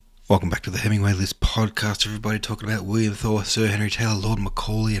Welcome back to the Hemingway List podcast, everybody, talking about William Thaw, Sir Henry Taylor, Lord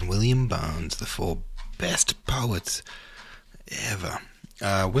Macaulay and William Barnes, the four best poets ever.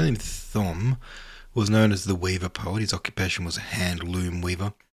 William Thaw was known as the Weaver poet. His occupation was a hand loom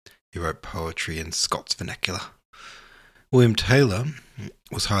weaver. He wrote poetry in Scots vernacular. William Taylor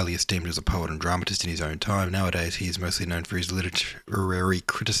was highly esteemed as a poet and dramatist in his own time. Nowadays he is mostly known for his literary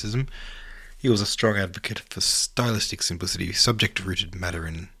criticism. He was a strong advocate for stylistic simplicity, subject-rooted matter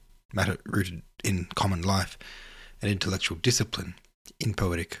rooted in common life, and intellectual discipline in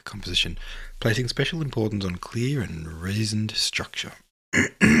poetic composition, placing special importance on clear and reasoned structure.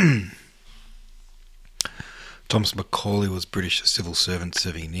 Thomas Macaulay was a British civil servant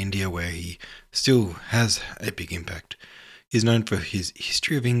serving in India, where he still has a big impact. He is known for his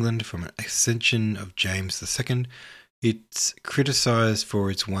History of England from an accession of James II. It's criticised for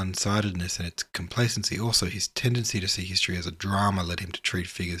its one-sidedness and its complacency. Also, his tendency to see history as a drama led him to treat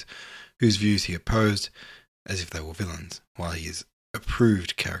figures whose views he opposed as if they were villains, while his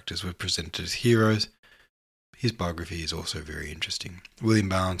approved characters were presented as heroes. His biography is also very interesting. William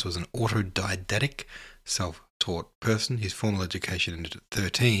Barnes was an autodidactic, self-taught person. His formal education ended at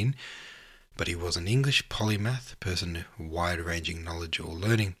 13, but he was an English polymath, person of wide-ranging knowledge or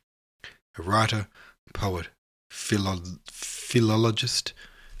learning, a writer, poet, philologist,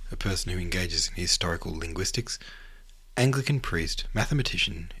 a person who engages in historical linguistics, Anglican priest,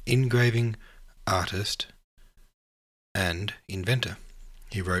 mathematician, engraving artist, and inventor.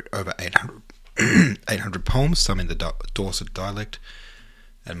 He wrote over 800 poems, some in the Dorset dialect,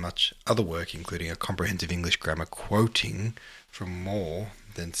 and much other work, including a comprehensive English grammar quoting from more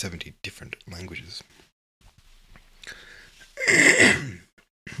than 70 different languages.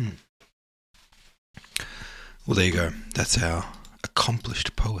 Well, there you go. That's our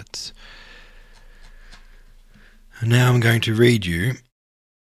accomplished poets. Now I'm going to read you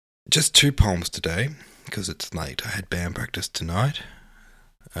just 2 poems today, because it's late. I had band practice tonight.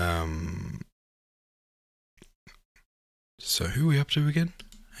 So who are we up to again?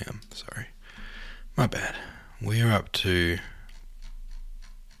 Hang on, sorry. My bad. We are up to...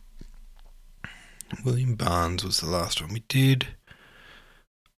 William Barnes was the last one we did.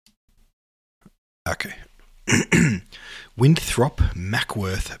 Okay. Winthrop,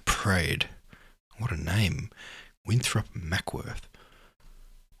 Mackworth, Praed. What a name. Winthrop, Mackworth.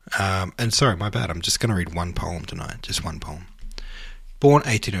 And sorry, my bad. I'm just going to read one poem tonight. Just one poem. Born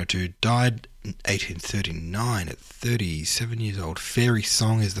 1802, died 1839 at 37 years old. Fairy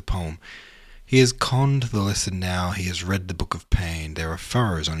Song is the poem. He has conned the lesson now. He has read the book of pain. There are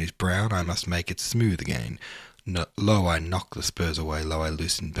furrows on his brow. I must make it smooth again. Lo, I knock the spurs away. Lo, I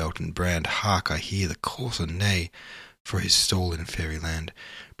loosen belt and brand. Hark, I hear the courser neigh for his stall in fairyland.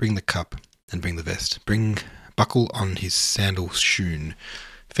 Bring the cup and bring the vest. Bring buckle on his sandal shoon.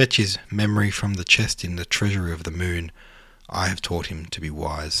 Fetch his memory from the chest in the treasury of the moon. I have taught him to be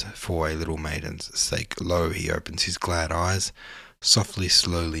wise for a little maiden's sake. Lo, he opens his glad eyes. Softly,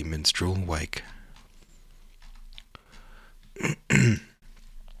 slowly, minstrel, wake. And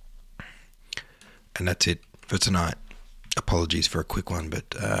that's it for tonight. Apologies for a quick one,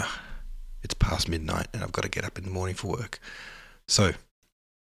 but it's past midnight and I've got to get up in the morning for work. So,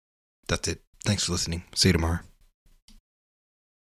 that's it. Thanks for listening. See you tomorrow.